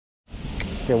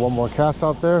Let's get one more cast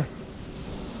out there.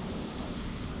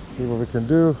 See what we can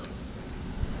do.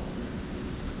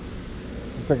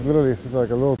 It's like literally, it's just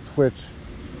like a little twitch.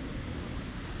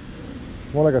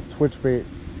 More like a twitch bait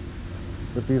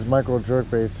with these micro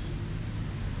jerk baits.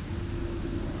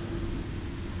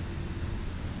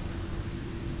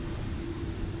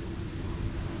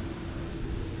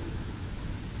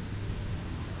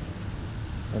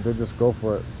 And they just go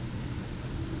for it.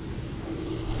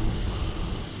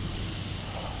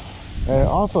 And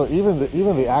also, even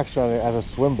the action on it as a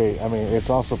swim bait, I mean, it's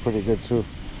also pretty good too.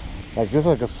 Like just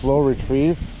like a slow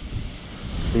retrieve,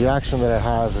 the action that it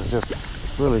has is just,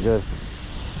 it's really good.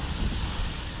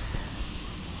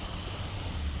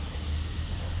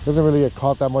 Doesn't really get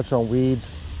caught that much on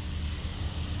weeds.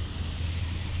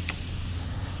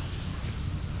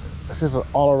 It's just an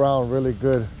all-around really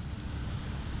good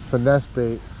finesse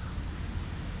bait,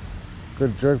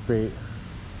 good jerk bait.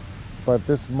 But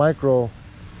this micro,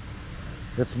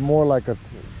 it's more like a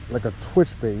twitch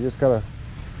bait. You just gotta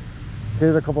hit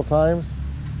it a couple times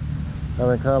and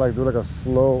then kind of like do like a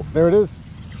slow, there it is,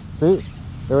 see,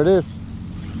 there it is.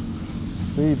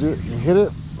 So you hit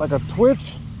it like a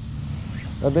twitch,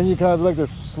 and then you kind of do like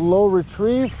this slow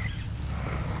retrieve,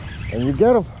 and you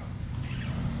get them.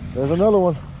 There's another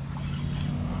one.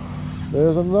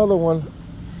 There's another one.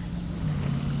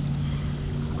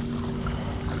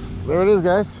 There it is,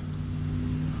 guys.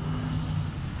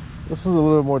 This one's a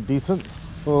little more decent.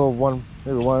 It's a little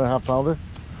maybe 1.5 pounder.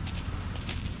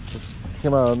 Just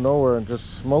came out of nowhere and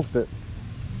just smoked it.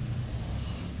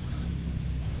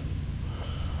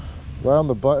 Right on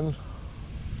the button.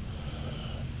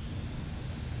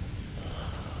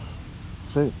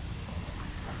 See,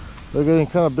 they're getting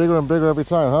kind of bigger and bigger every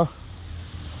time, huh?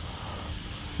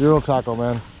 Eurotackle,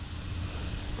 man.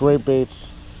 Great baits.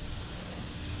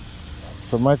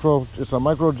 It's a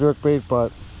micro jerk bait,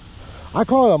 but I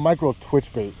call it a micro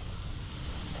twitch bait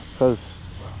because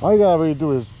all you gotta really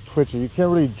do is twitch it. You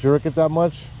can't really jerk it that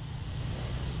much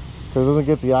because it doesn't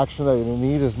get the action that you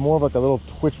need. It's more of like a little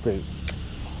twitch bait.